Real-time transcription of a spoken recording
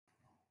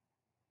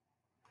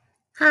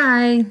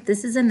Hi,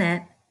 this is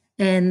Annette,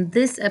 and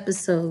this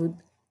episode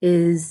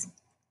is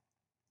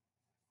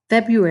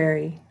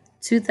February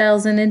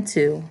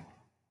 2002,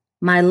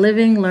 my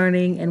living,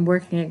 learning, and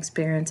working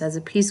experience as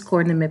a Peace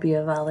Corps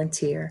Namibia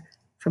volunteer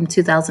from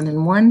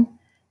 2001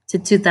 to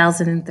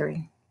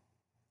 2003.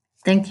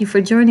 Thank you for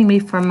joining me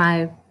for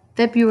my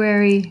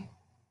February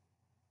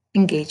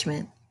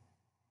engagement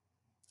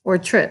or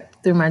trip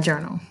through my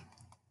journal.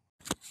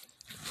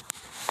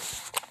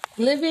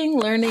 Living,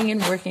 learning,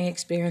 and working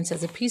experience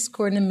as a Peace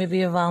Corps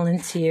Namibia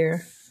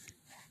volunteer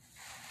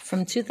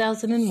from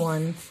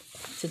 2001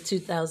 to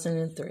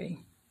 2003.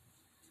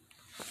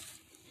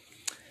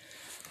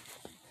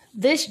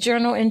 This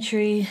journal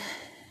entry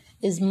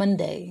is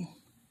Monday,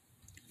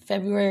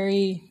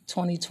 February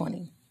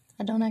 2020.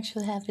 I don't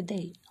actually have a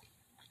date.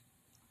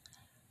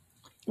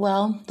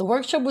 Well, the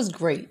workshop was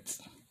great,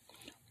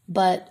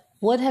 but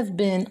would have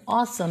been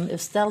awesome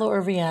if Stella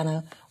or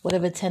Rihanna would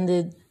have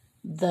attended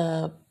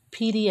the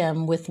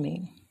PDM with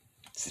me.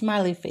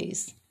 Smiley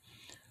face.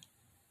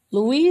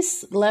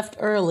 Louise left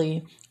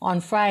early on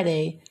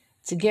Friday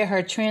to get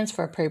her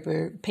transfer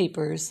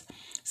papers,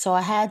 so I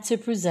had to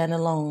present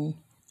alone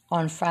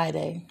on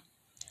Friday.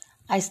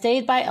 I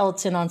stayed by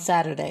Elton on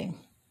Saturday.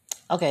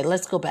 Okay,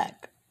 let's go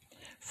back.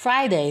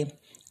 Friday,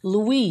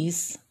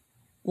 Louise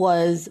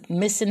was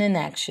missing in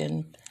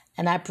action,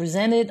 and I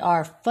presented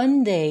our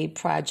Fun Day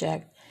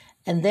project,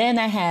 and then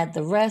I had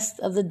the rest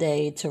of the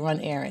day to run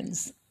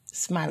errands.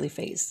 Smiley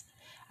face.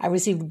 I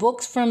received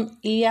books from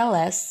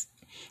ELS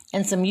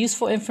and some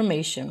useful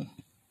information.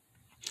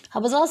 I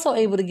was also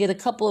able to get a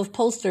couple of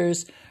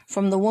posters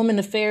from the Women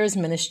Affairs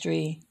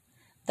Ministry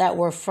that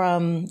were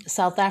from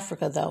South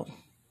Africa, though.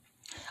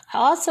 I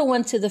also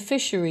went to the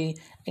fishery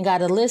and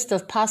got a list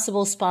of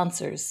possible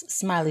sponsors.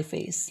 Smiley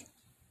face.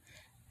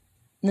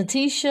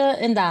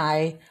 Natisha and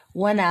I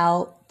went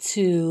out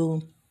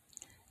to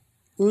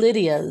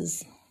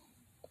Lydia's.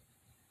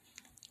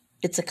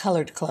 It's a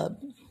colored club.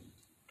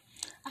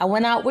 I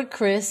went out with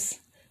Chris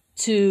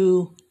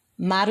to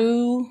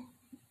Marua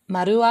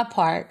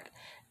Park,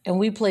 and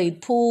we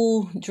played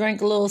pool,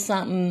 drank a little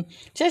something,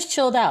 just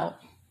chilled out.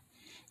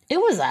 It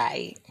was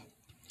aight.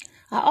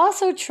 I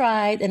also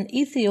tried an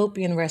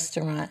Ethiopian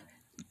restaurant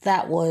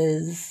that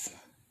was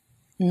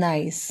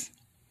nice.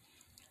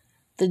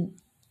 The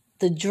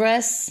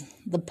dress,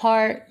 the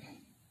part,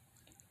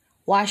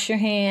 wash your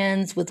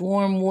hands with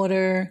warm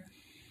water,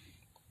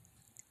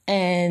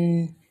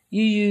 and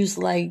you use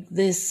like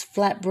this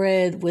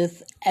flatbread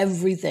with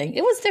everything.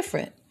 It was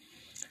different.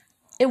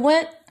 I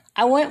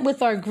went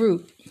with our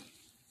group,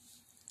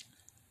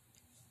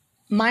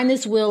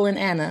 minus Will and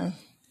Anna,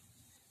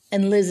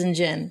 and Liz and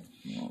Jen.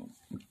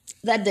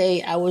 That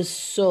day, I was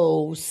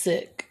so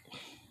sick.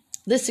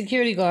 This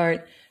security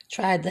guard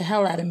tried the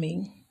hell out of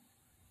me.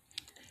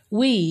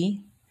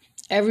 We,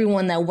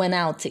 everyone that went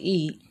out to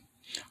eat,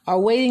 are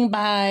waiting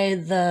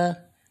by the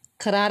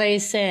Karate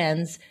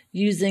Sands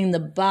using the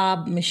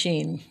bob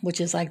machine,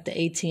 which is like the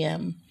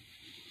ATM.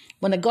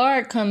 When a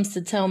guard comes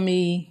to tell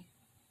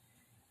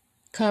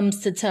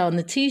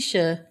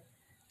Natisha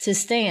to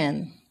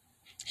stand,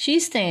 she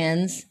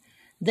stands.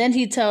 Then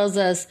he tells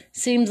us,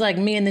 seems like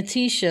me and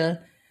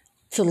Natisha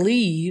to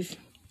leave.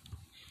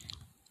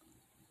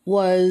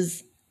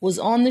 Was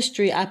on the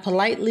street. I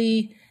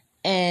politely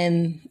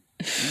and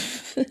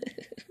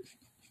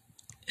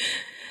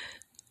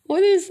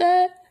what is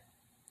that?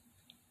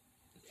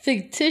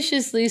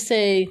 Fictitiously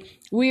say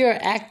we are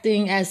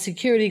acting as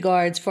security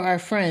guards for our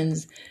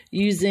friends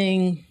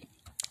using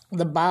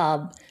the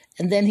bob.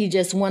 And then he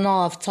just went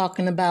off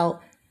talking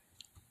about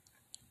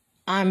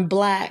I'm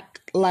black,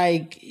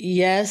 like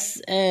yes,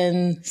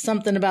 and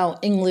something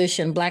about English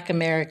and Black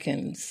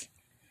Americans.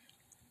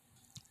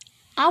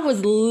 I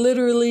was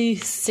literally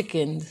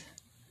sickened.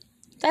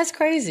 That's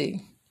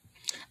crazy.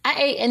 I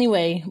ate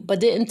anyway,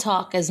 but didn't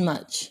talk as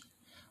much.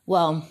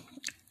 Well,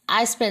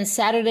 I spent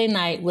Saturday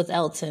night with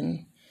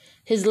Elton,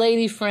 his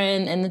lady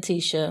friend, and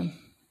Natisha.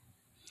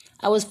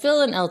 I was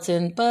feeling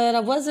Elton, but I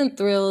wasn't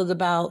thrilled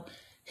about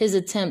his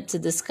attempt to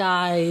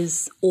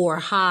disguise or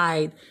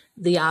hide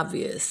the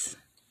obvious.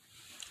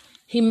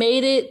 He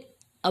made it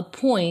a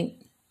point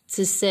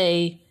to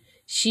say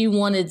she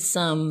wanted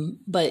some,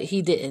 but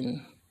he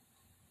didn't.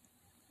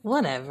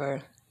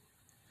 Whatever.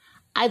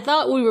 I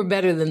thought we were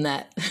better than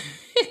that.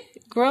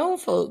 Grown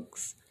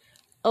folks.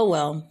 Oh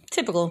well,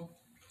 typical.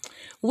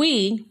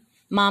 We,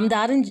 Mom,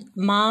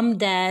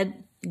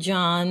 Dad,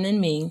 John, and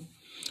me,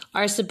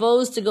 are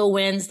supposed to go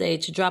Wednesday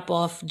to drop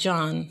off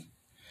John.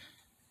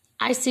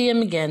 I see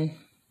him again.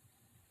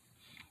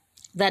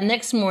 That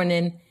next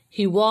morning,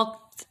 he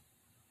walked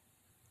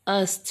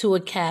us to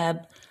a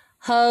cab,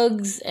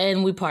 hugs,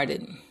 and we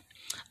parted.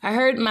 I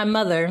heard my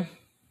mother,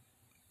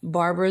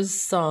 Barbara's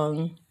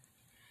song,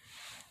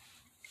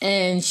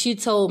 and she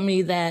told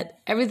me that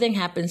everything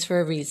happens for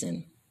a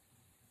reason.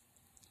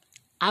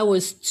 I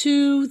was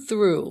too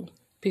through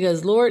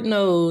because Lord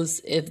knows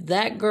if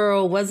that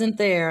girl wasn't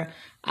there,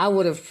 I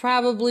would have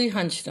probably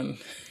hunched him.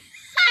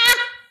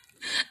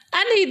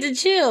 I need to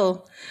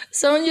chill.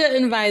 Sonia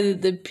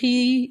invited the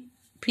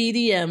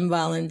PDM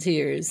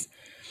volunteers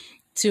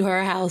to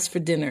her house for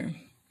dinner.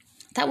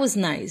 That was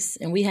nice.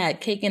 And we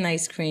had cake and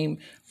ice cream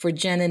for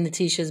Jen and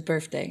Natisha's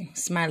birthday.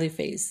 Smiley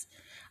face.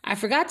 I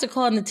forgot to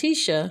call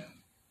Natisha.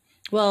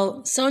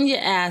 Well, Sonia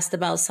asked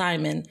about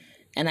Simon,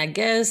 and I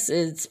guess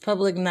it's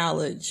public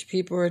knowledge.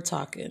 People are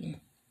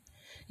talking.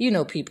 You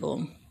know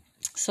people.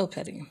 So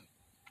petty.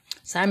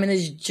 Simon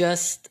is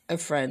just a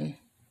friend.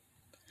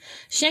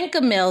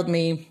 Shanka mailed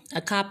me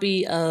a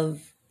copy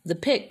of the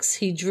pics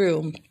he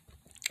drew,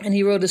 and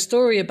he wrote a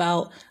story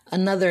about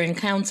another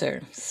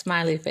encounter.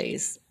 Smiley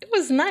face. It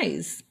was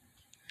nice.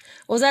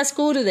 I was at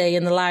school today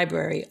in the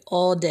library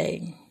all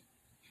day.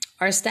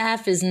 Our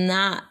staff is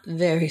not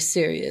very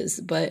serious,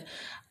 but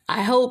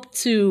I hope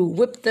to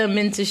whip them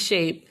into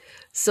shape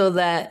so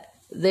that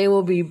they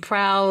will be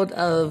proud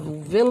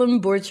of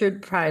Willem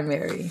Borchert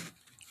Primary.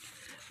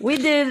 We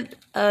did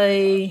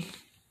a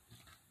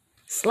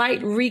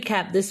slight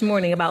recap this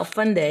morning about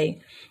Fun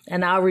Day,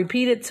 and I'll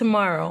repeat it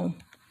tomorrow.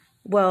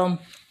 Well,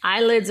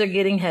 eyelids are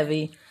getting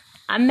heavy.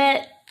 I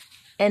met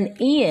an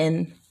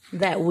Ian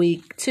that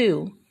week,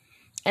 too,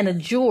 and a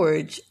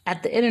George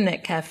at the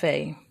Internet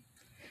Cafe.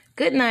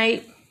 Good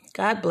night.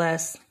 God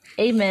bless.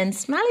 Amen.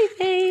 Smiley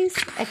face.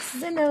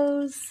 X's and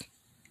O's.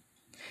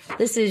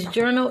 This is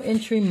Journal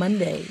Entry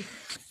Monday,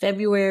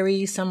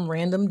 February, some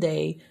random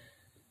day,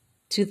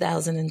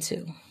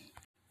 2002.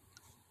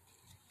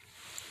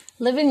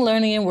 Living,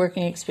 learning, and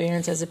working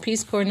experience as a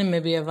Peace Corps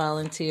Namibia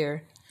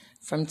volunteer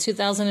from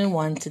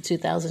 2001 to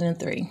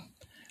 2003.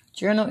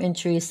 Journal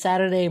entry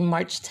Saturday,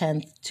 March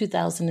 10th,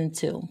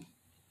 2002.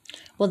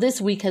 Well, this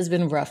week has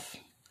been rough.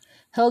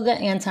 Helga,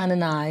 Anton,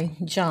 and I,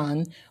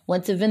 John,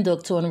 went to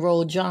Windhoek to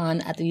enroll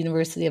John at the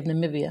University of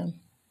Namibia.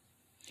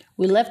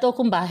 We left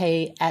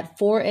Okumbahe at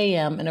 4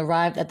 a.m. and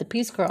arrived at the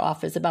Peace Corps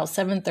office about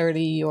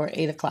 7:30 or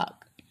 8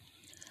 o'clock.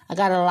 I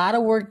got a lot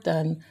of work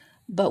done,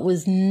 but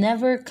was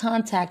never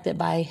contacted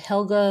by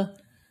Helga,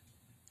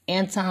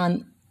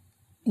 Anton,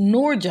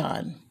 nor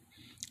John.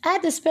 I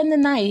had to spend the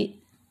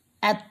night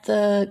at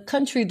the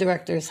country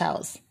director's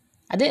house.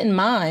 I didn't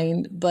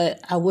mind, but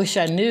I wish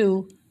I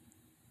knew.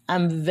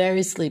 I'm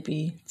very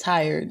sleepy,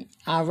 tired.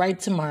 I'll write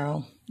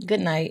tomorrow. Good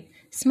night.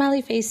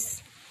 Smiley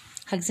face.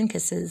 Hugs and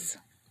kisses.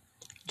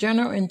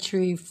 Journal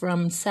entry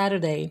from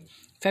Saturday,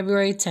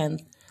 February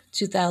 10th,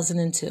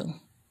 2002.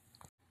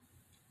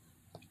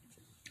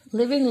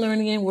 Living,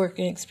 learning, and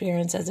working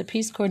experience as a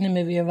Peace Corps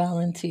Namibia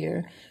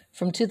volunteer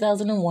from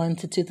 2001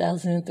 to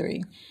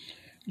 2003.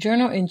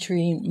 Journal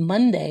entry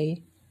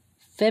Monday,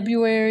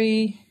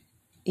 February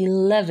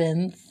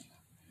 11th,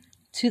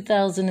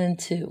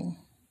 2002.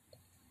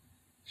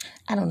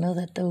 I don't know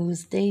that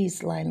those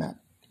days line up,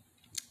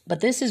 but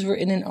this is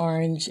written in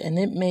orange and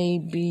it may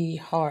be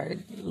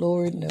hard.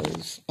 Lord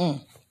knows.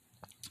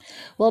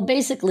 Well,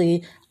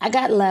 basically, I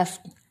got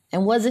left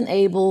and wasn't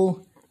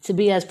able to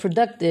be as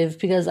productive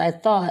because I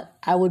thought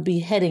I would be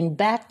heading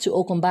back to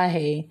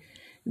Okumbahe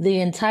the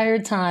entire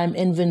time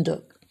in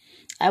Windhoek.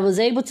 I was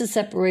able to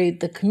separate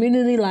the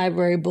community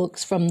library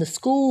books from the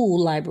school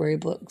library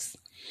books.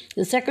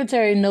 The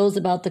secretary knows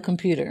about the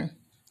computer.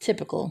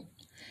 Typical.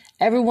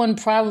 Everyone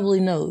probably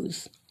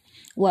knows.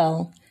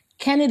 Well,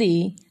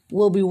 Kennedy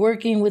will be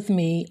working with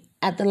me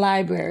at the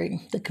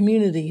library, the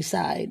community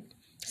side.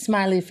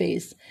 Smiley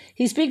face.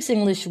 He speaks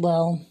English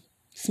well.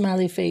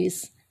 Smiley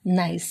face.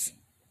 Nice.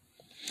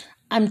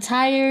 I'm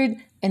tired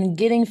and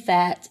getting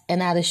fat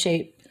and out of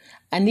shape.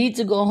 I need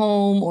to go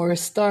home or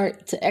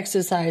start to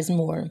exercise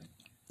more.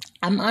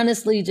 I'm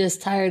honestly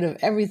just tired of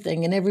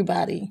everything and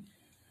everybody.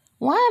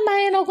 Why am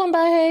I in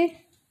Okumbahe?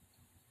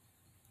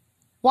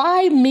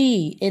 Why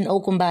me in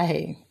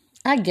Okumbahe?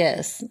 I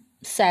guess.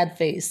 Sad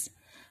face.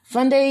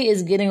 Fun Day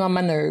is getting on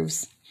my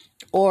nerves.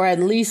 Or at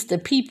least the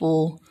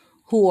people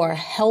who are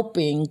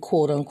helping,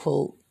 quote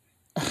unquote.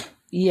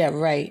 Yeah,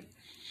 right.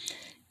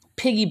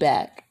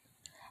 Piggyback.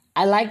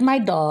 I like my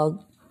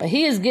dog, but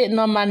he is getting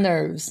on my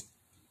nerves.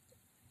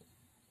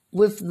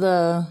 With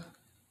the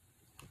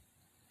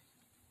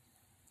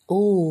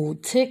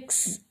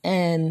ticks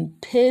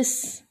and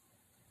piss.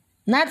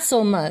 Not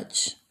so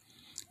much.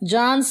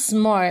 John's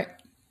smart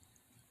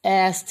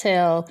ass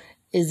tail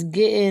is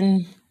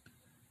getting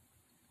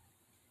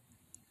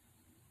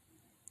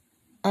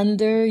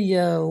under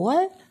your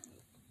what?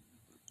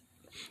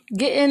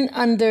 Getting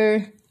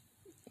under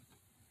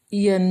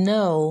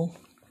your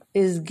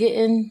is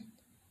getting.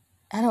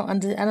 I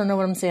don't know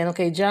what I'm saying.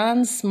 Okay,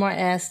 John's smart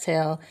ass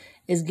tail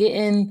is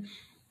getting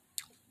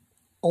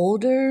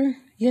older.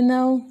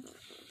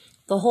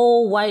 The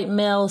whole white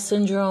male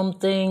syndrome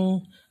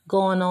thing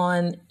going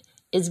on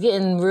is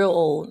getting real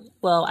old.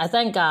 Well, I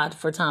thank God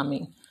for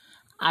Tommy.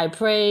 I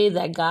pray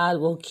that God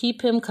will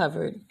keep him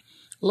covered.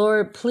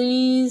 Lord,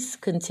 please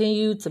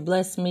continue to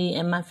bless me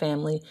and my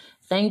family.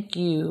 Thank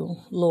you,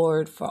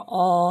 Lord, for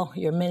all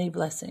your many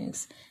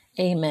blessings.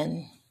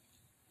 Amen.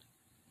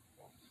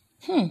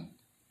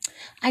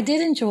 I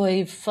did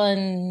enjoy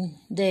Fun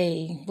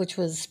Day, which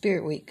was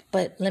Spirit Week,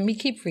 but let me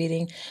keep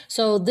reading.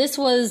 So this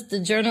was the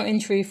journal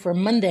entry for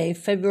Monday,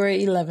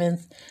 February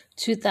 11th,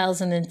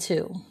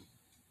 2002.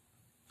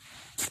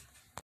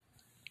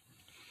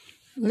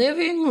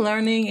 Living,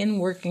 learning, and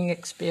working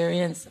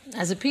experience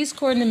as a Peace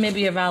Corps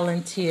Namibia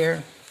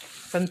volunteer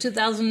from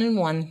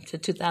 2001 to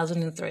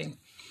 2003.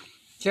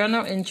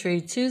 Journal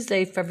entry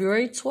Tuesday,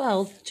 February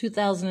 12th,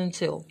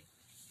 2002.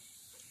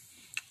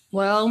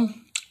 Well,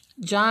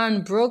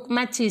 John broke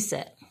my tea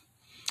set.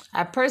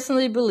 I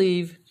personally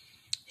believe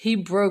he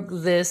broke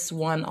this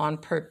one on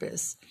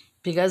purpose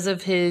because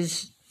of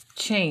his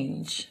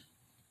change.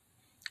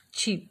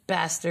 Cheap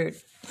bastard.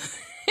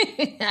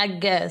 I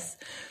guess.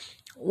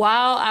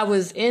 While I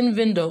was in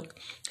Windhoek,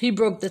 he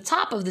broke the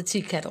top of the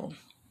tea kettle. ...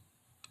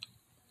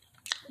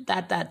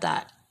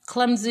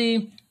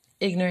 Clumsy,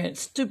 ignorant,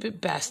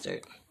 stupid bastard.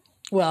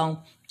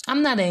 Well,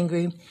 I'm not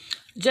angry,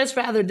 just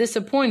rather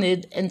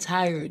disappointed and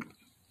tired.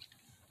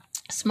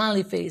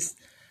 Smiley face.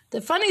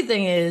 The funny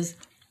thing is,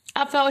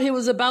 I felt he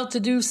was about to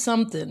do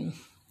something.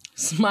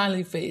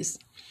 Smiley face.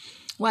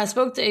 Well, I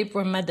spoke to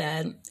April and my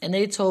dad, and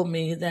they told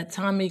me that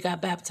Tommy got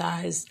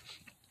baptized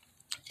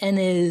and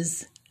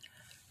is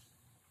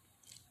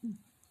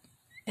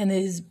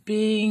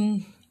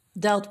being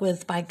dealt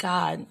with by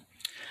God.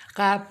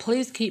 God,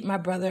 please keep my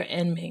brother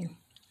and me.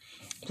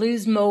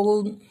 Please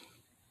mold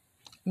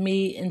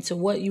me into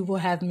what you will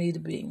have me to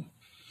be.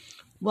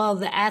 Well,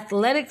 the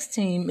athletics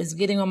team is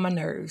getting on my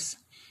nerves.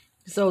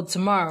 So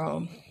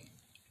tomorrow,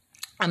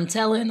 I'm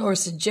telling or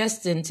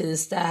suggesting to the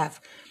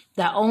staff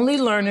that only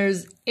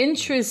learners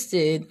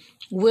interested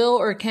will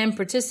or can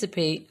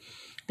participate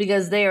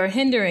because they are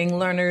hindering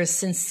learners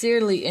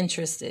sincerely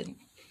interested.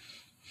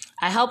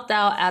 I helped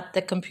out at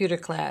the computer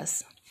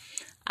class.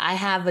 I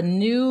have a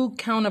new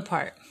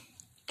counterpart.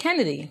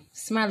 Kennedy,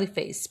 smiley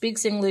face,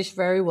 speaks English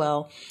very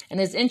well and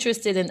is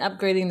interested in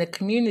upgrading the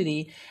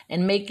community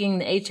and making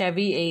the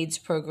HIV/AIDS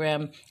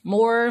program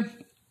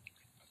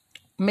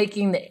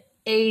making the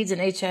AIDS and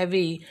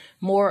HIV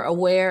more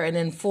aware and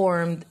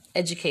informed,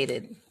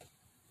 educated.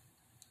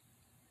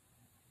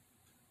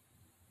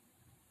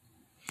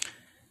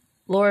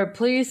 Lord,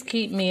 please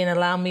keep me and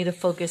allow me to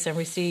focus and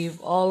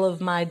receive all of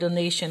my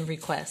donation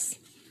requests.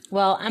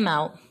 Well, I'm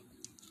out.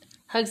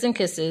 Hugs and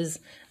kisses,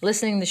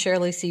 listening to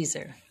Shirley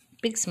Caesar.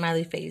 Big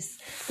smiley face.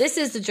 This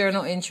is the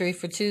journal entry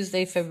for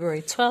Tuesday,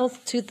 February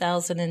 12th,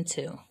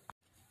 2002.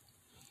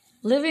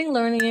 Living,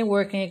 learning, and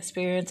working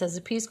experience as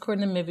a Peace Corps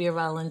Namibia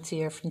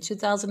volunteer from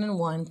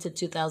 2001 to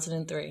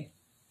 2003.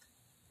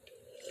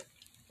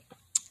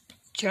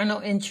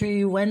 Journal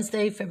entry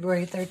Wednesday,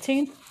 February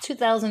 13th,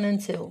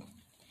 2002.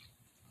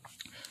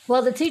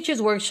 Well, the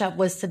teacher's workshop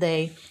was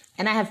today,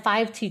 and I have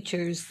 5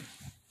 teachers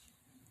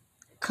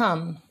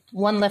come.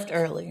 1 left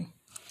early.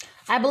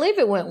 I believe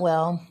it went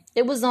well.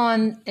 It was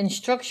on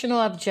instructional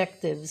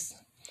objectives.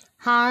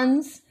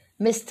 Hans,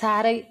 Miss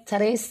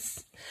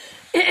Therese,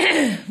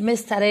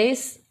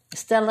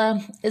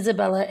 Stella,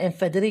 Isabella, and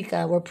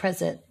Federica were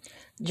present.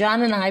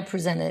 John and I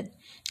presented.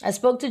 I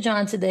spoke to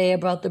John today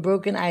about the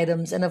broken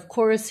items, and of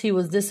course he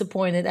was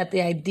disappointed at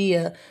the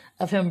idea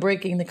of him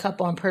breaking the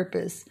cup on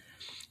purpose.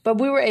 But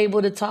we were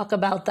able to talk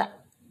about the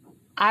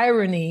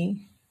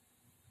irony,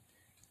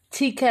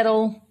 tea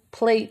kettle,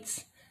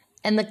 plates,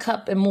 and the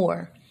cup and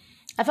more.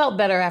 I felt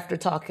better after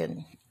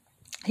talking.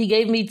 He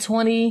gave me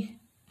 $20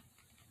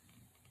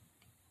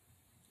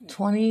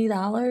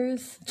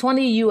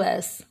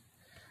 US.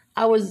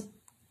 I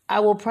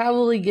will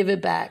probably give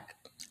it back.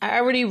 I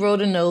already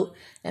wrote a note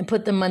and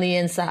put the money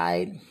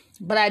inside.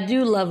 But I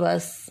do love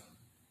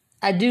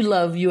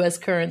US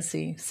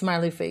currency,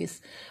 smiley face.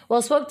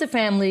 Well, spoke to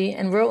family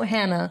and wrote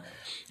Hannah,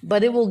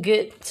 but it will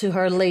get to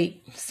her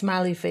late,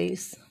 smiley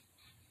face.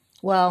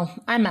 Well,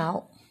 I'm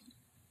out.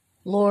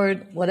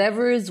 Lord,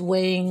 whatever is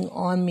weighing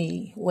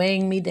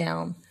me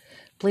down,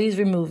 please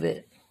remove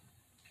it.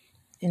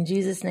 In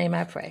Jesus' name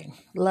I pray.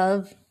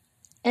 Love,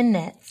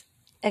 Annette.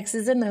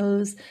 X's and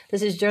O's.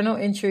 This is journal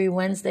entry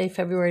Wednesday,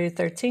 February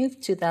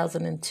 13th,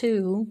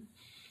 2002.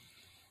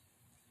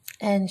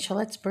 And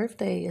Charlotte's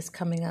birthday is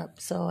coming up,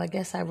 so I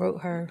guess I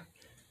wrote her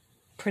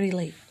pretty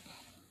late.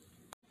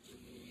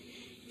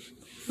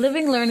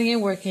 Living, learning,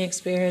 and working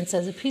experience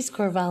as a Peace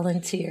Corps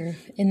volunteer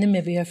in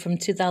Namibia from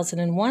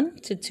 2001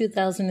 to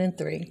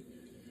 2003.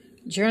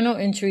 Journal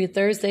entry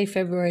Thursday,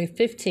 February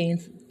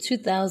 15th,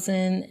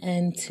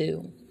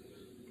 2002.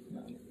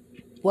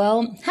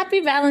 Well,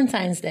 happy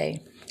Valentine's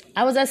Day.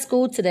 I was at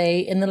school today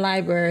in the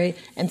library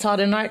and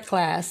taught an art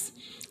class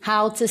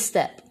how to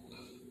step.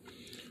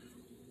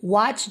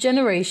 Watch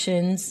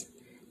Generations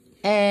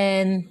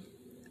and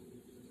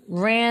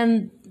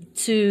ran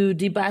to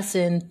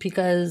Debasin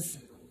because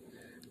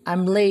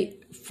I'm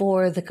late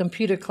for the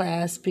computer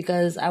class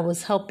because I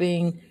was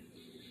helping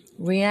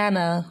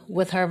Rihanna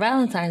with her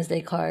Valentine's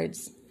Day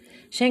cards.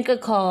 Shanka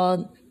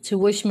called to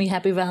wish me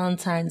happy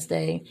Valentine's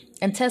Day,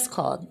 and Tess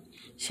called.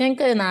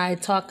 Shanka and I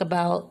talk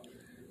about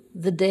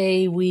the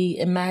day we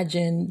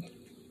imagined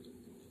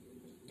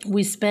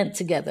we spent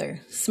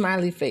together.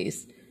 Smiley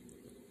face.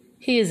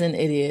 He is an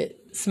idiot.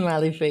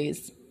 Smiley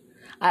face.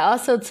 I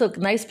also took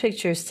nice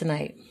pictures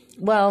tonight.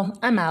 Well,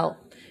 I'm out.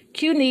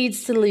 Q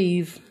needs to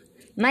leave.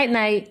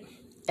 Night-night.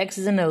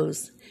 X's and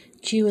O's.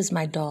 Q is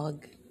my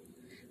dog.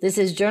 This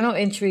is journal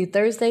entry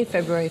Thursday,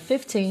 February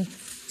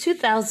 15th,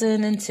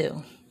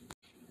 2002.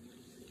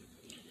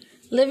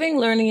 Living,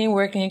 learning, and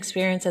working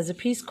experience as a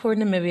Peace Corps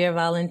Namibia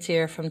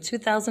volunteer from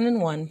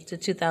 2001 to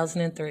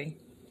 2003.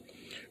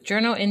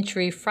 Journal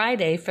entry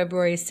Friday,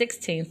 February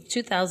 16th,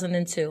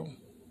 2002.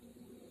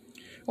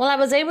 Well, I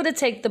was able to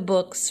take the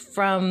books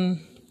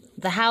from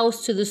the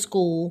house to the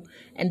school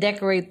and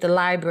decorate the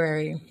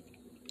library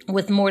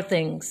with more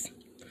things.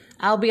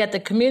 I'll be at the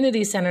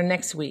community center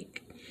next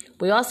week.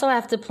 We also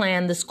have to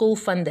plan the school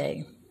fun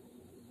day.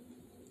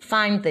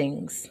 Find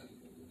things.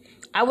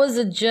 I was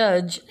a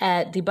judge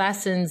at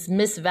DeBason's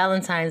Miss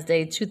Valentine's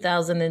Day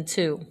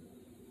 2002.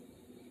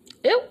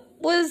 It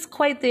was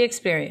quite the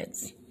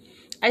experience.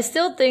 I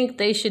still think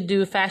they should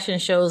do fashion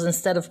shows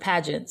instead of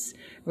pageants.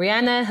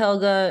 Rihanna,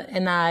 Helga,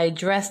 and I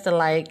dressed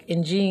alike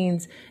in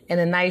jeans and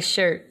a nice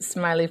shirt,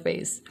 smiley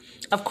face.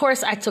 Of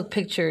course, I took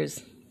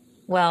pictures.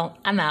 Well,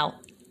 I'm out.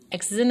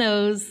 X's and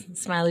O's,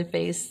 smiley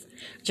face.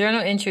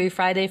 Journal entry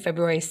Friday,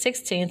 February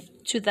 16th,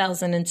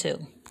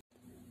 2002.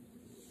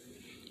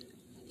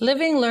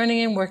 Living,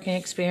 learning, and working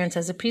experience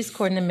as a Peace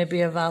Corps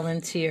Namibia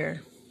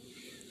volunteer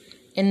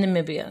in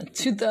Namibia,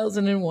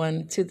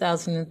 2001,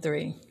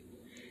 2003.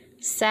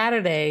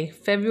 Saturday,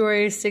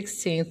 February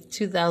 16th,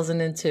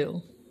 2002.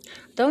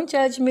 Don't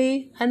judge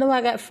me. I know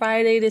I got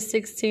Friday the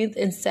 16th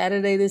and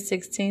Saturday the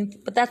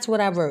 16th, but that's what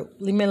I wrote.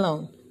 Leave me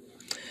alone.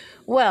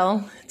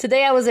 Well,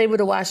 today I was able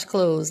to wash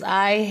clothes.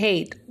 I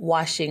hate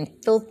washing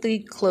filthy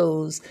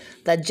clothes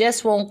that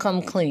just won't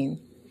come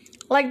clean,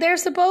 like they're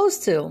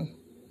supposed to.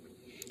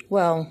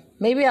 Well,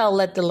 maybe I'll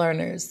let the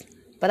learners,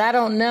 but I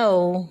don't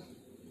know.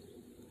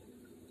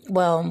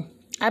 Well,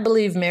 I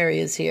believe Mary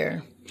is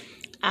here.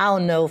 I'll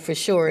know for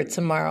sure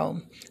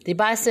tomorrow. The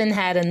Bison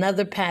had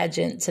another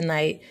pageant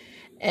tonight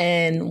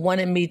and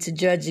wanted me to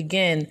judge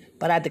again,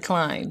 but I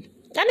declined.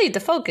 I need to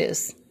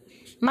focus.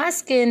 My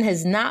skin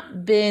has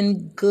not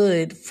been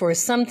good for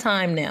some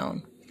time now.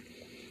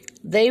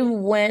 They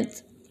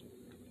went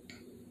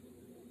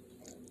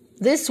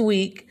this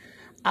week.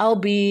 I'll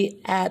be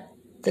at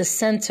the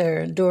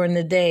center during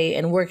the day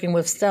and working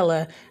with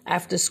Stella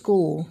after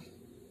school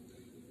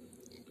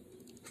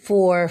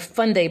for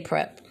Fun Day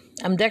prep.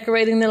 I'm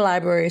decorating the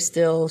library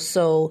still,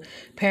 so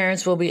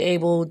parents will be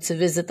able to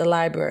visit the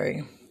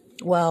library.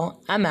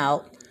 Well, I'm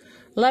out.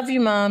 Love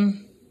you,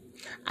 Mom.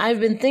 I've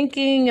been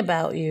thinking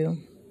about you.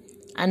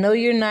 I know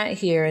you're not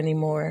here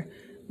anymore,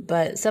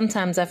 but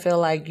sometimes I feel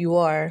like you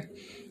are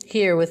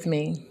here with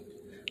me,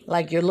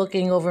 like you're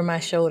looking over my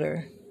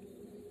shoulder.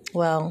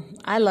 Well,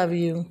 I love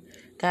you.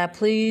 God,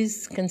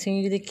 please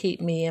continue to keep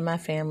me and my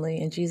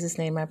family. In Jesus'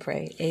 name I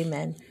pray.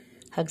 Amen.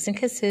 Hugs and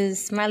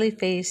kisses. Smiley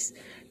face.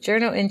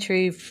 Journal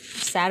entry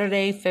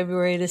Saturday,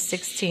 February the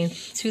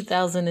 16th,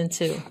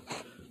 2002.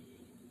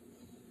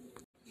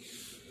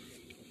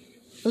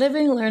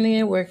 Living, learning,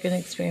 and working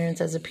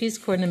experience as a Peace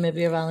Corps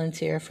Namibia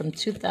volunteer from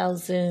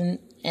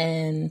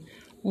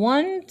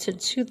 2001 to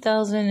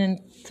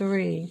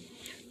 2003.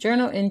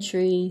 Journal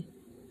entry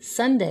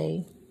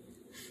Sunday,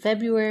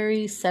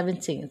 February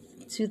 17th.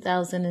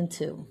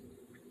 2002.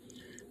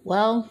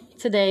 Well,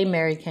 today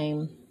Mary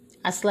came.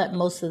 I slept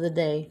most of the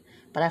day,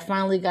 but I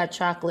finally got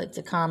chocolate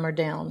to calm her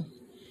down.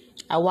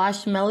 I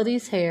washed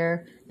Melody's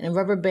hair in a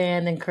rubber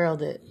band and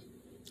curled it.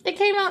 It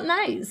came out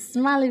nice,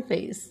 smiley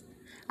face.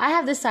 I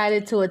have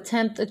decided to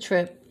attempt a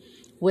trip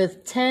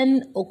with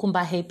 10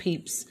 Okumbahe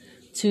peeps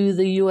to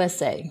the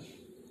USA.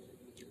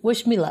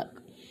 Wish me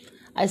luck.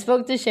 I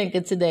spoke to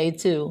Shenka today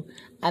too.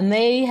 I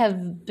may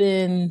have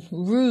been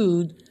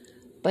rude,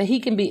 but he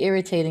can be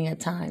irritating at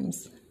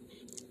times,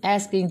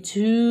 asking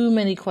too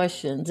many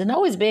questions and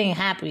always being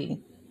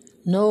happy.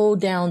 No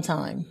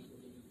downtime.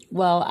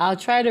 Well, I'll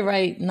try to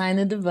write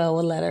Nina DeVoe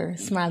a letter,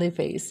 smiley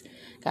face.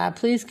 God,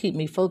 please keep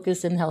me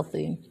focused and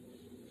healthy.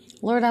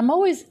 Lord, I'm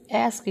always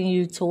asking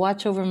you to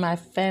watch over my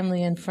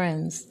family and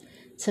friends.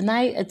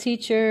 Tonight, a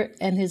teacher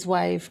and his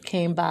wife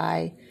came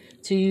by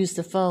to use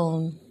the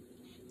phone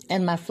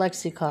and my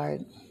flexi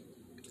card.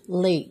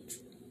 Late.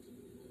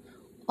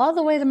 All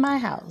the way to my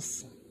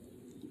house.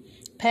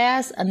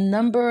 Pass a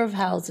number of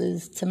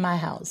houses to my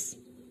house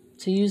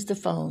to use the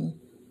phone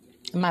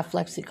and my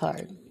flexi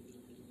card.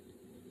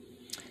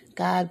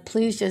 God,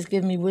 please just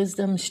give me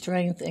wisdom,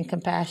 strength, and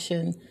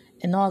compassion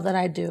in all that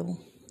I do.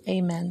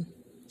 Amen.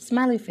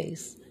 Smiley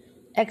face.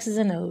 X's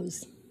and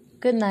O's.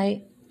 Good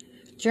night.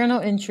 Journal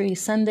entry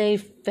Sunday,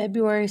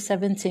 February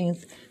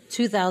 17th,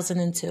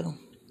 2002.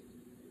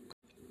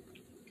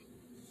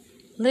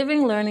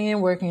 Living, learning,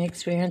 and working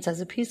experience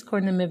as a Peace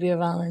Corps Namibia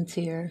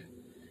volunteer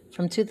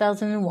from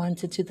 2001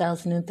 to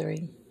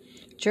 2003.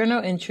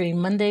 Journal entry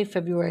Monday,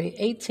 February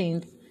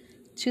 18th,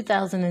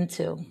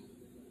 2002.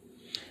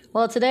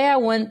 Well, today I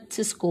went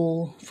to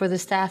school for the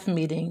staff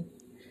meeting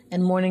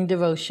and morning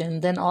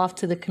devotion, then off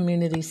to the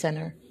community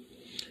center.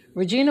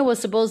 Regina was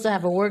supposed to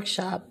have a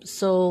workshop,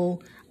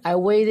 so I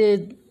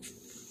waited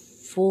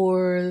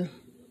for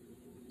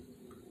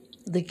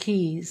the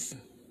keys.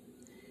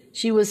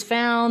 She was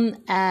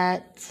found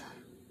at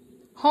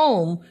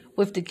home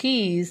with the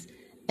keys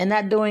and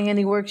not doing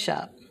any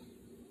workshop.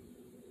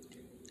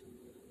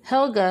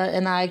 Helga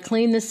and I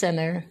cleaned the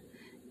center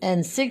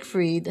and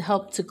Siegfried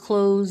helped to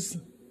close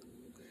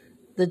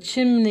the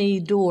chimney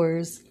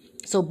doors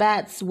so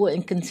bats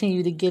wouldn't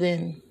continue to get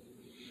in,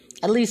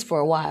 at least for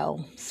a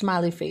while.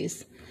 Smiley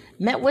face.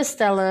 Met with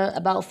Stella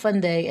about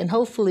Fun Day, and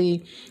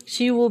hopefully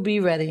she will be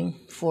ready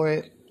for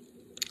it.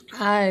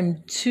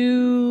 I'm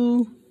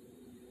too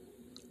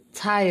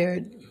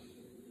tired.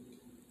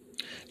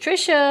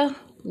 Trisha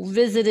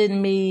invited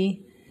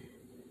me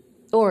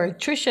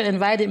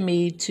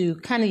to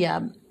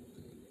Kaniyab.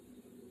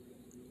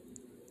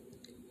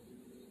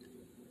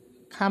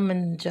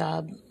 Common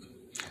job.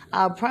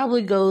 I'll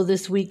probably go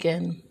this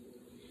weekend.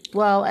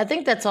 Well, I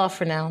think that's all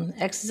for now.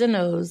 X's and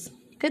O's.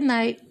 Good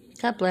night.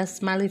 God bless.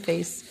 Smiley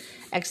face.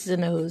 X's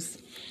and O's.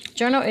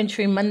 Journal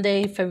entry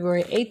Monday,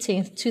 February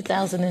 18th,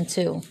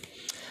 2002.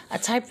 A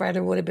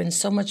typewriter would have been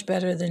so much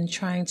better than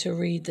trying to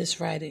read this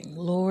writing.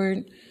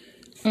 Lord.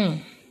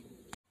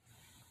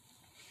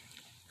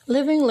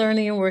 Living,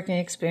 learning, and working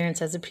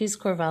experience as a Peace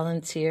Corps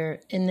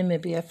volunteer in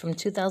Namibia from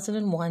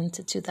 2001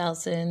 to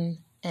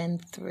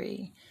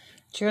 2003.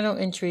 Journal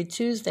entry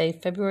Tuesday,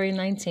 February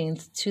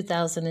 19th,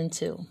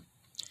 2002.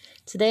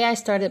 Today I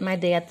started my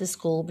day at the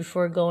school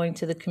before going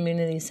to the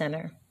community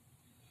center.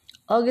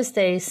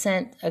 Auguste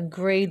sent a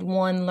grade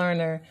 1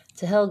 learner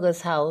to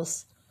Helga's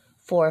house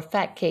for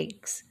fat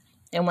cakes,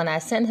 and when I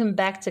sent him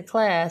back to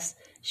class,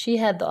 she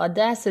had the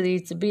audacity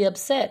to be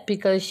upset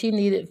because she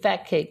needed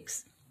fat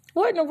cakes.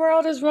 What in the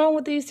world is wrong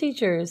with these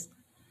teachers?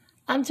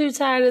 I'm too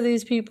tired of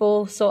these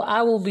people, so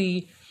I will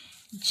be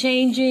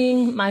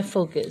changing my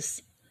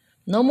focus.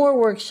 No more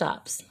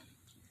workshops.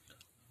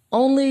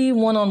 Only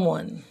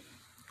one-on-one.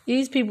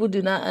 These people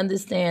do not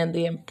understand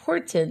the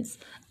importance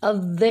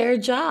of their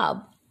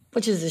job,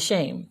 which is a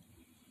shame.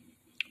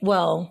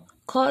 Well,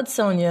 called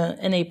Sonia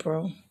in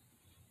April.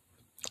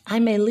 I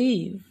may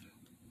leave.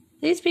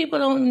 These people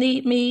don't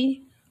need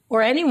me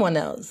or anyone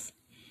else.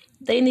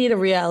 They need a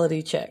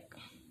reality check.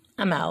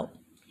 I'm out.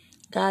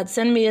 God,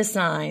 send me a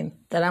sign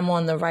that I'm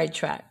on the right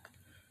track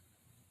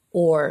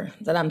or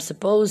that I'm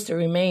supposed to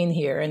remain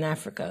here in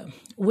Africa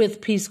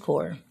with Peace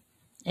Corps.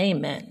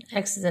 Amen.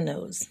 X's and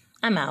O's.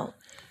 I'm out.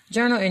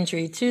 Journal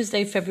entry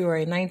Tuesday,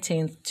 February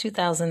 19th,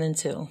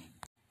 2002.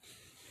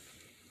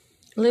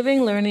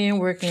 Living, learning, and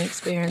working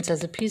experience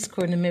as a Peace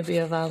Corps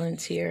Namibia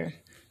volunteer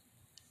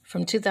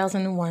from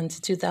 2001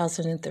 to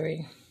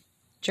 2003.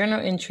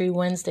 Journal entry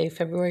Wednesday,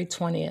 February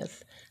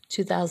 20th,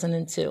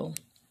 2002.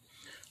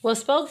 Well,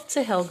 spoke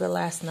to Helga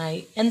last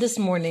night and this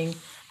morning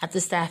at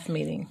the staff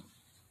meeting.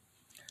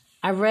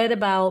 I read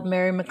about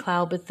Mary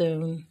McLeod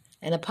Bethune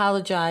and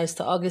apologized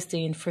to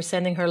Augustine for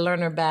sending her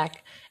learner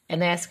back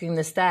and asking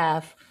the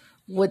staff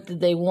what did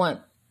they want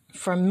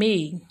from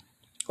me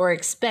or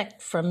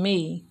expect from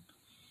me,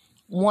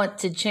 want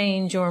to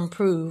change or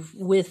improve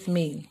with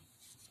me.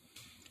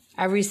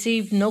 I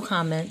received no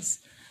comments,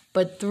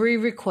 but 3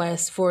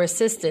 requests for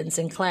assistance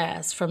in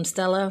class from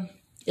Stella,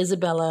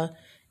 Isabella,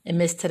 and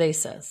Miss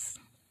Teresa's.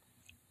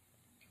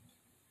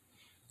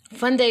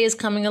 Fun Day is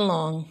coming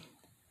along.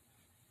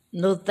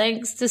 No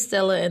thanks to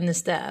Stella and the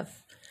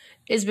staff.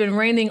 It's been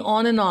raining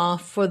on and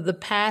off for the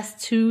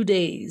past 2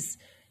 days.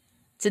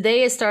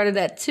 Today it started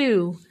at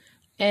 2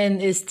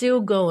 and is still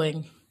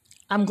going.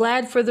 I'm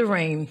glad for the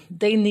rain.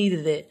 They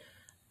needed it.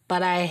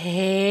 But I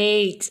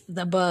hate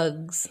the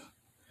bugs.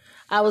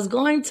 I was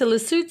going to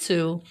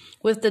Lesotho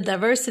with the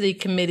diversity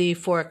committee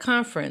for a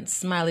conference,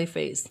 smiley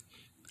face.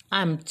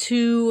 I'm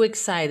too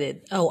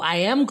excited. Oh, I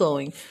am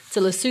going to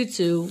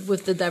Lesotho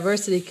with the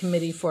diversity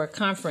committee for a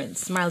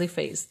conference, smiley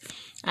face.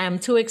 I am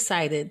too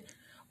excited.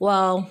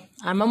 Well,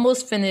 I'm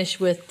almost finished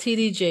with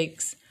T.D.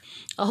 Jakes.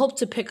 I hope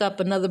to pick up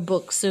another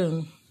book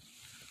soon.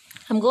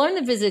 I'm going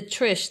to visit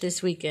Trish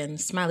this weekend,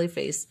 smiley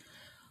face.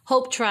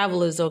 Hope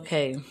travel is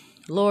okay.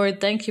 Lord,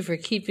 thank you for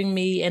keeping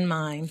me in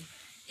mind.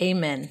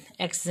 Amen.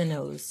 X's and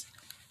O's.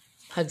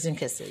 Hugs and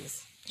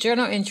kisses.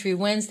 Journal entry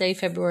Wednesday,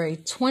 February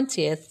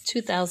 20th,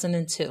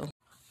 2002.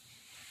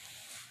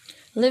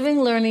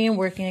 Living, learning, and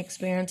working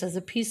experience as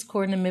a Peace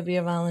Corps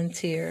Namibia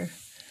volunteer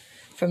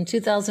from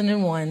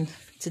 2001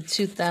 to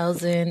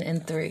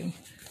 2003.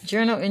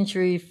 Journal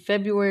entry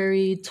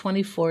February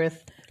 24th,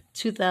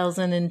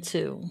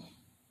 2002.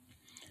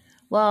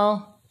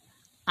 Well,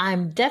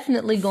 I'm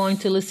definitely going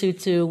to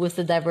Lesotho with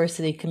the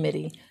diversity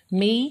committee.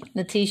 Me,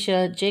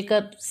 Natisha,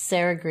 Jacob,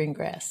 Sarah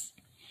Greengrass.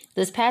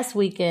 This past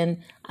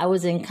weekend, I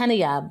was in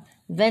Kaniyab,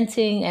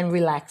 venting and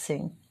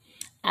relaxing.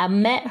 I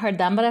met her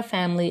Damara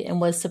family and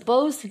was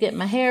supposed to get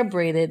my hair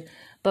braided,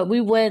 but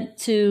we went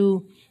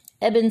to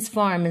Eben's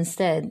farm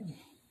instead.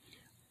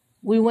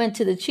 We went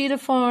to the cheetah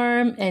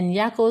farm and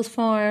Yako's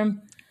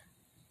farm.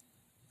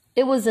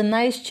 It was a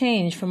nice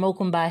change from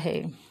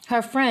Okumbahe.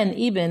 Her friend,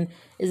 Eben,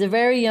 is a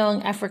very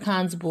young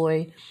Afrikaans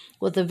boy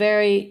with a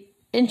very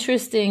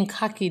interesting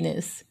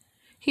cockiness.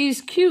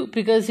 He's cute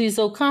because he's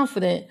so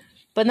confident,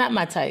 but not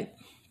my type.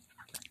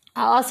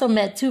 I also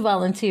met 2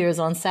 volunteers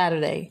on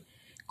Saturday,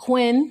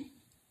 Quinn,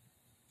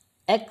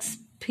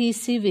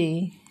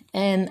 ex-PCV,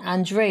 and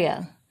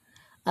Andrea,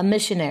 a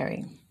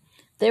missionary.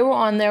 They were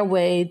on their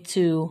way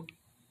to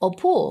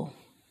Opul.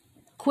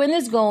 Quinn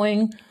is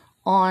going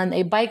on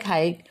a bike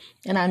hike,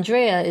 and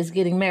Andrea is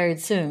getting married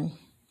soon.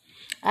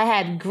 I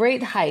had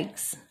great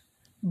hikes,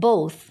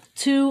 both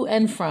to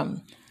and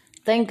from.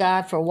 Thank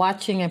God for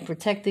watching and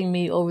protecting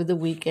me over the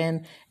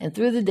weekend and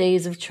through the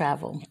days of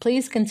travel.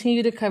 Please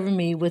continue to cover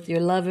me with your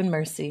love and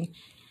mercy.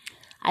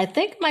 I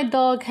think my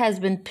dog has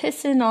been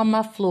pissing on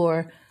my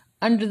floor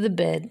under the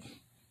bed.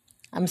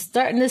 I'm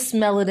starting to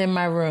smell it in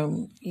my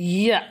room.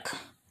 Yuck.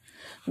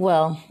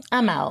 Well,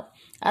 I'm out.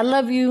 I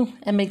love you,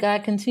 and may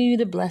God continue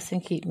to bless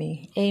and keep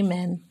me.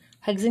 Amen.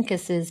 Hugs and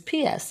kisses.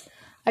 P.S.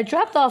 I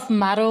dropped off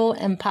Motto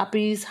and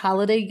Poppy's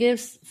holiday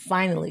gifts,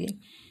 finally.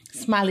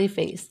 Smiley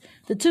face.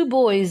 The two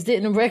boys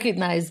didn't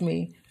recognize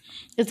me.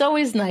 It's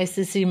always nice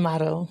to see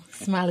Motto.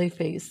 Smiley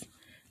face.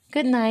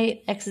 Good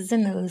night. X's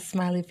and O's.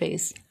 Smiley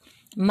face.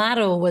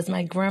 Motto was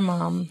my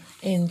grandmom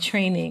in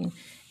training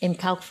in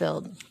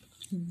Kalkfeld.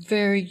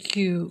 Very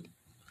cute.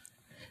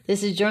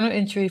 This is journal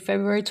entry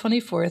February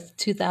 24th,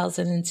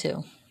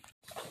 2002.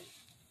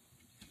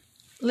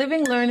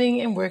 Living,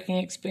 learning, and working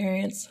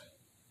experience.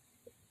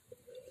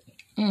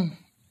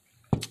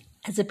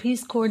 As a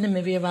Peace Corps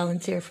Namibia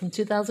volunteer from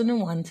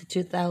 2001 to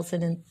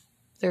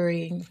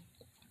 2003.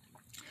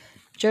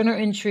 Journal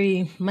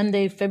entry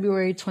Monday,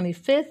 February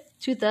 25th,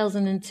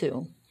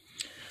 2002.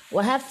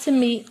 I have to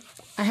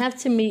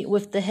meet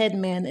with the head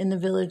man in the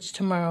village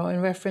tomorrow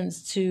in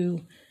reference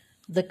to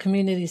the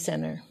community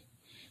center.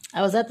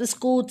 I was at the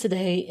school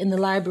today in the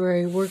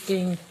library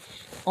working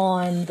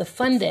on the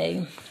fun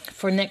day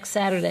for next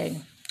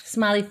Saturday.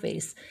 Smiley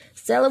face.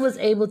 Stella was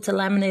able to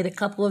laminate a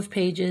couple of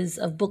pages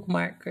of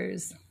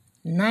bookmarkers.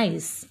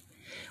 Nice.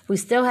 We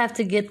still have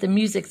to get the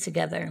music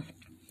together.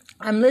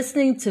 I'm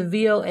listening to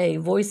VOA,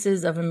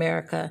 Voices of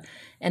America,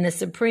 and a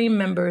Supreme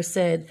member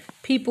said,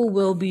 "People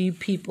will be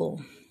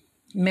people."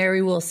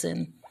 Mary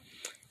Wilson.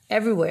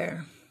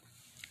 Everywhere.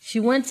 She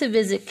went to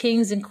visit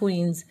kings and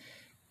queens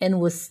and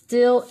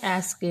still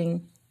asked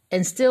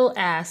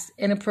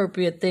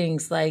inappropriate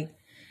things like,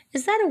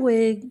 "Is that a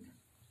wig?"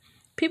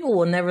 People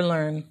will never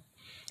learn.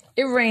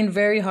 It rained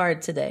very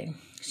hard today.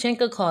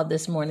 Shenka called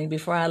this morning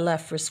before I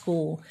left for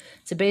school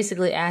to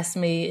basically ask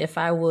me if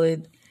I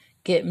would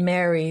get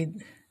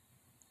married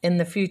in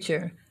the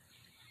future.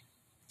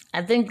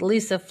 I think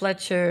Lisa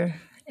Fletcher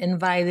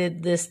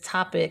invited this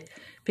topic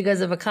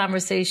because of a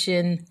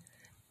conversation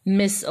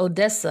Miss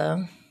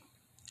Odessa,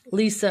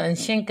 Lisa, and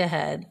Shenka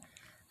had.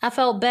 I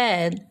felt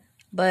bad,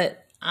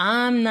 but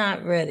I'm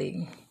not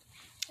ready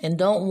and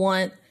don't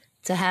want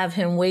to have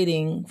him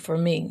waiting for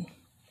me.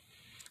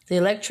 The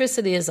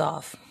electricity is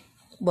off.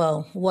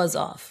 Well, was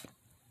off.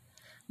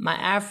 My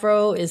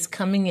afro is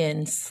coming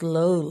in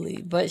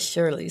slowly but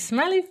surely.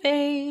 Smiley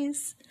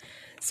face.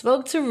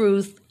 Spoke to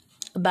Ruth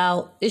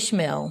about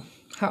Ishmael,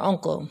 her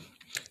uncle,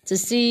 to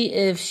see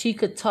if she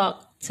could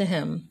talk to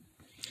him.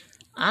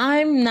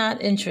 I'm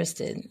not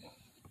interested.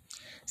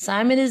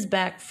 Simon is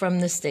back from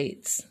the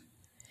States.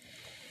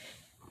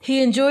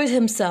 He enjoyed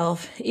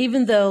himself,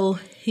 even though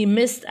he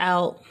missed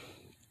out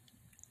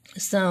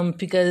some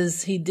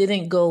because he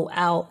didn't go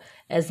out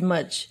as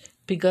much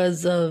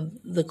because of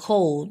the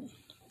cold.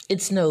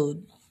 It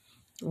snowed.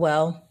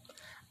 Well,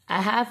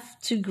 I have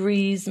to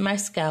grease my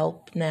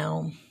scalp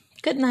now.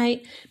 Good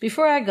night.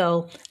 Before I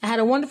go, I had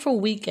a wonderful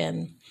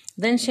weekend.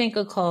 Then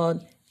Shenka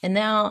called, and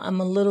now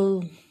I'm a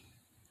little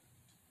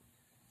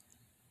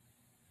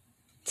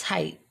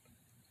tight.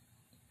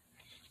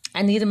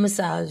 I need a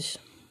massage.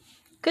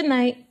 Good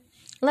night.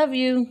 Love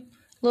you.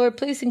 Lord,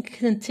 please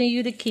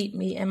continue to keep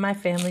me and my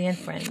family and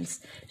friends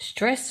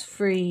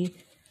stress-free,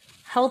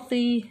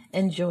 healthy,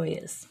 and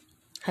joyous.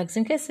 Hugs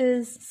and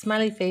kisses.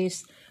 Smiley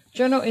face.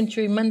 Journal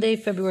entry Monday,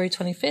 February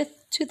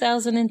 25th,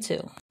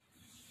 2002.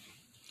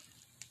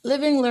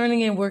 Living,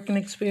 learning, and working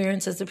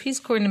experience as a Peace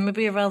Corps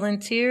Namibia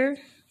volunteer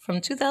from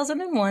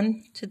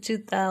 2001 to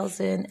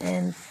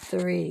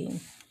 2003.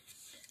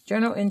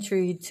 Journal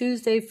entry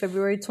Tuesday,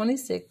 February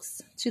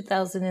 26th,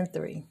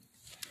 2003.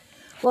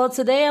 Well,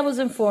 today I was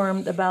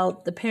informed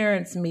about the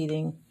parents'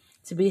 meeting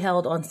to be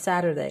held on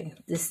Saturday,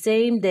 the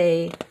same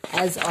day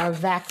as our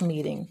VAC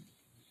meeting.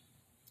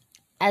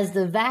 As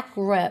the VAC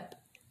rep,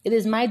 it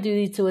is my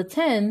duty to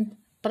attend,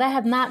 but I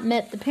have not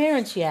met the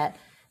parents yet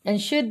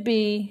and should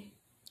be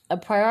a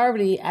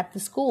priority at the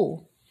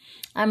school.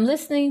 I'm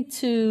listening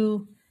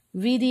to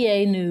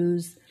VDA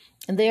News,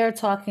 and they are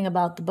talking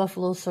about the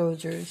Buffalo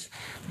Soldiers.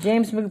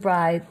 James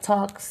McBride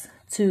talks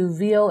to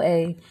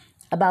VOA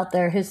about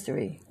their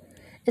history.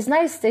 It's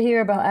nice to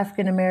hear about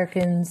African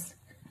Americans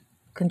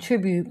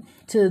contribute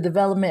to the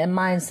development and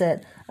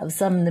mindset of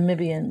some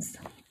Namibians.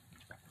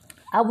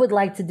 I would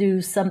like to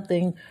do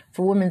something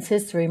for Women's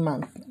History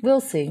Month. We'll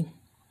see.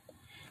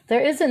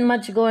 There isn't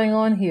much going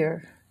on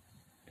here.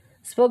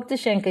 Spoke to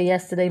Shenka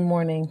yesterday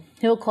morning.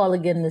 He'll call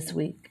again this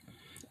week.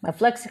 My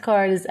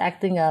FlexiCard is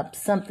acting up,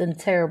 something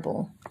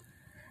terrible.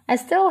 I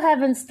still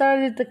haven't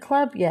started the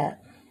club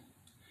yet.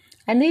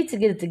 I need to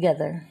get it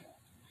together.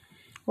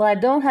 Well, I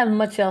don't have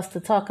much else to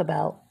talk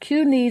about.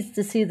 Q needs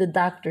to see the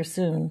doctor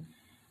soon.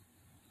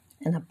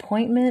 An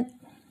appointment?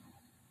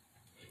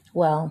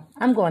 Well,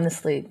 I'm going to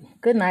sleep.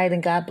 Good night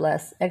and God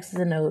bless. X's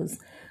and O's.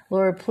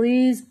 Lord,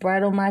 please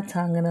bridle my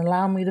tongue and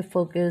allow me to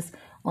focus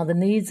on the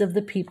needs of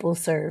the people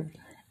served.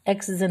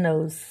 X's and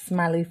O's,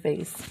 smiley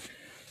face.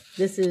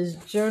 This is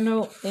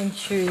journal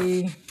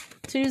entry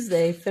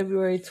Tuesday,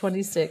 February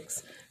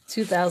 26,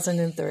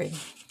 2003.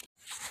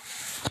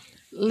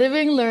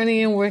 Living,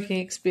 learning, and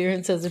working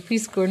experience as a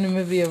Peace Corps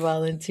Namibia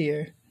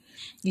volunteer.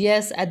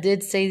 Yes, I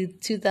did say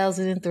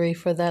 2003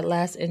 for that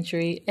last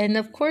entry, and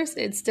of course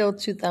it's still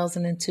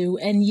 2002,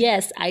 and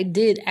yes, I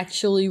did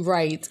actually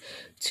write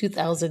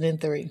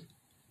 2003.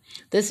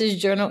 This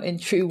is journal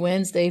entry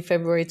Wednesday,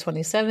 February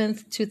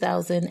 27th,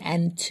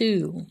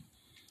 2002.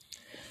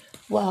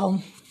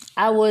 Well,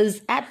 I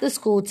was at the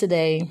school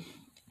today,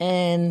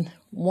 and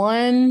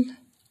 1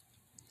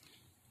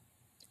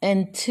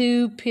 and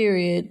 2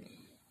 period,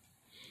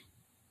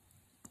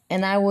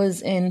 and I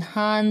was in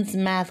Hans'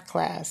 math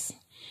class.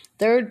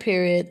 3rd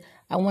period,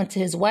 I went to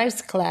his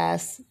wife's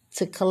class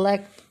to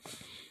collect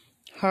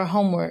her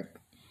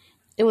homework.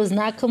 It was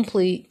not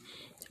complete,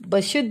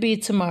 but should be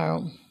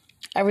tomorrow.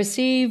 I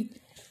received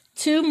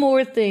 2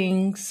 more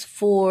things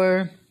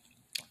for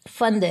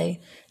Fun Day.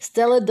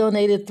 Stella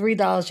donated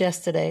 $3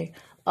 yesterday.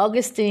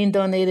 Augustine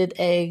donated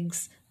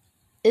eggs.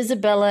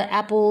 Isabella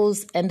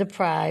apples and a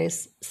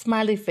prize.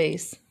 Smiley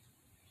face.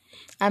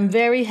 I'm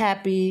very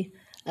happy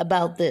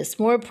about this.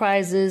 More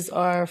prizes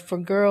are for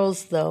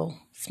girls though.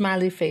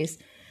 Smiley face.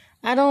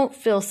 I don't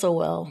feel so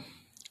well.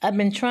 I've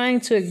been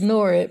trying to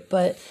ignore it,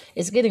 but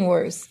it's getting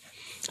worse.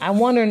 I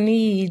want or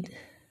need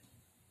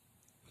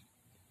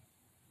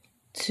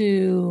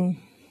to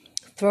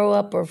throw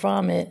up or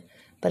vomit,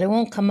 but it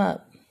won't come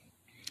up.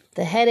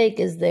 The headache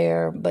is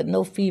there, but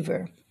no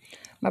fever.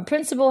 My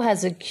principal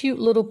has a cute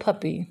little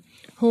puppy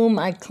whom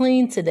I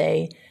cleaned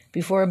today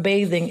before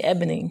bathing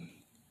Ebony.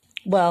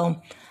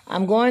 Well,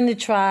 I'm going to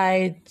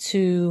try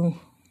to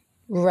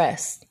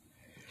rest.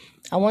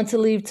 I want to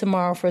leave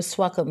tomorrow for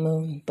Swakop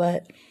Moon,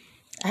 but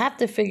I have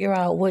to figure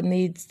out what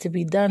needs to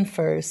be done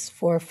first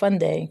for a Fun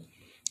Day,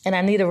 and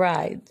I need a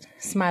ride.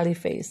 Smiley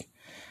face.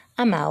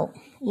 I'm out.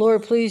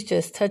 Lord, please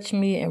just touch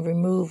me and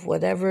remove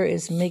whatever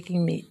is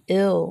making me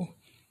ill.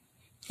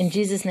 In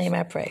Jesus' name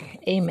I pray.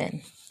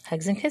 Amen.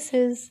 Hugs and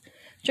kisses.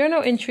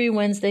 Journal entry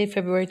Wednesday,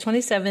 February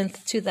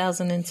 27th,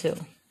 2002.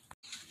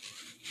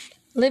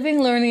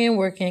 Living, learning, and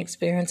working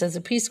experience as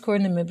a Peace Corps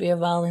Namibia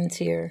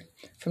volunteer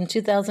from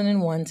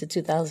 2001 to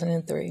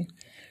 2003.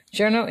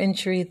 Journal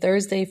entry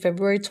Thursday,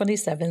 February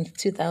 27th,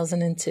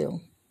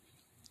 2002.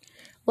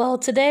 Well,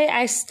 today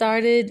I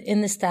started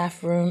in the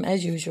staff room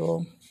as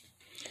usual.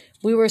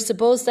 We were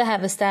supposed to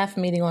have a staff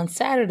meeting on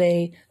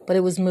Saturday, but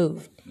it was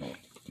moved.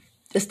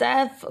 The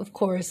staff, of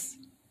course,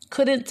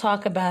 couldn't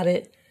talk about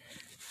it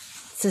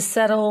to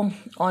settle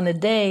on a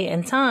day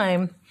and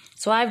time,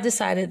 so I've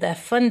decided that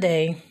Fun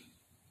Day,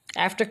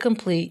 after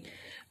complete,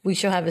 we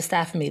shall have a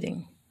staff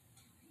meeting.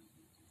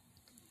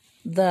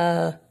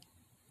 The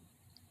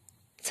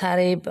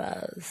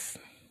Tarebas.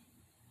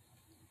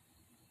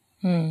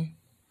 The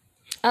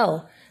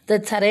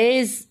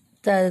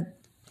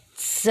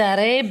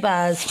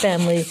Tarebas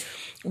family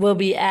will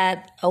be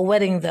at a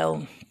wedding,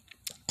 though.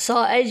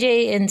 Saw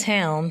AJ in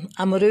town,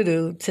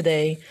 Amururu,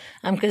 today.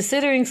 I'm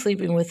considering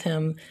sleeping with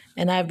him,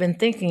 and I've been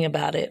thinking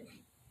about it.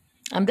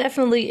 I'm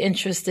definitely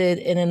interested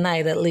in a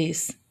night at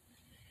least.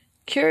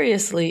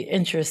 Curiously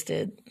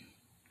interested.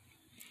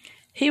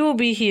 He will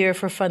be here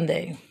for Fun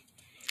Day,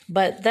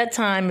 but that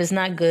time is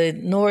not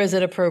good, nor is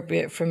it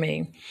appropriate for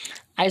me.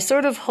 I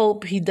sort of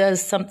hope he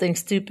does something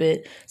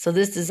stupid so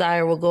this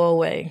desire will go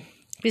away.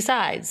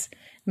 Besides,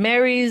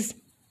 Mary's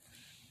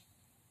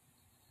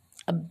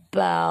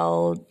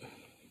abode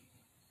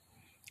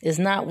is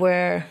not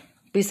where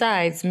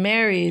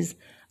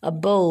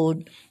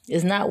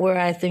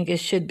I think it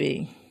should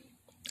be.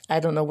 I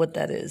don't know what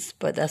that is,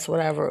 but that's what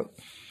I wrote.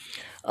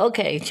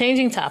 Okay,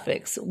 changing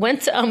topics.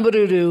 Went to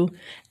Ambururu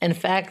and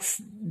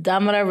faxed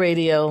Damara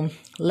radio,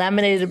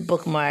 laminated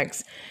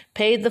bookmarks,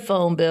 paid the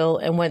phone bill,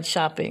 and went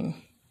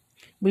shopping.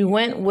 We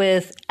went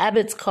with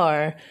Abbott's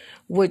car,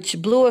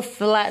 which blew a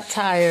flat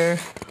tire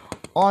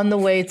on the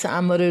way to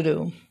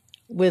Amururu,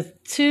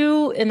 with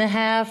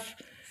 2.5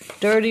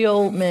 dirty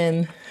old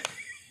men.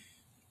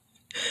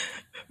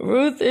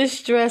 Ruth is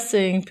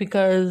stressing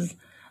because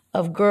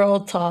of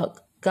girl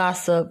talk,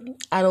 gossip,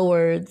 idle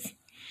words.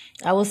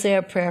 I will say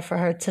a prayer for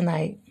her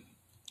tonight.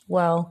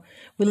 Well,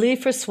 we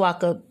leave for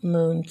Swakop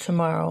Moon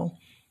tomorrow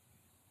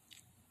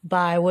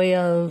by way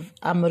of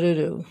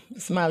Amururu,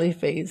 smiley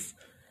face.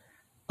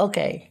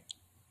 Okay,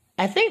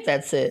 I think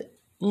that's it.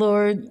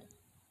 Lord,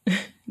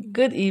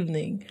 good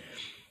evening.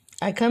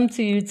 I come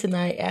to you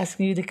tonight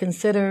asking you to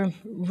consider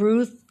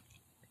Ruth,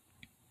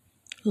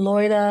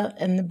 Loida,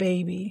 and the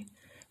baby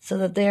so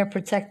that they are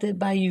protected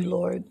by you,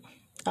 Lord.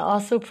 I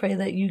also pray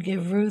that you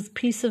give Ruth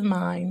peace of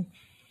mind.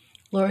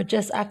 Lord,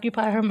 just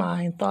occupy her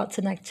mind, thoughts,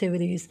 and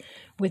activities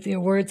with your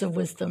words of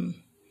wisdom.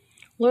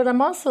 Lord,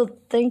 I'm also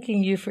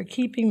thanking you for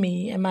keeping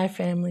me and my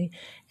family,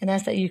 and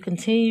ask that you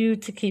continue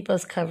to keep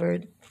us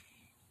covered.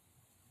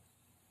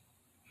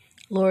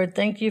 Lord,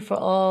 thank you for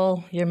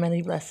all your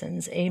many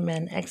blessings.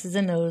 Amen. X's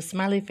and O's,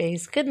 smiley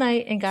face. Good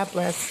night and God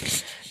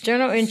bless.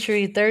 Journal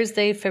entry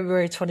Thursday,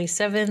 February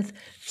 27th,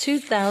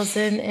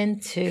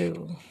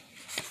 2002.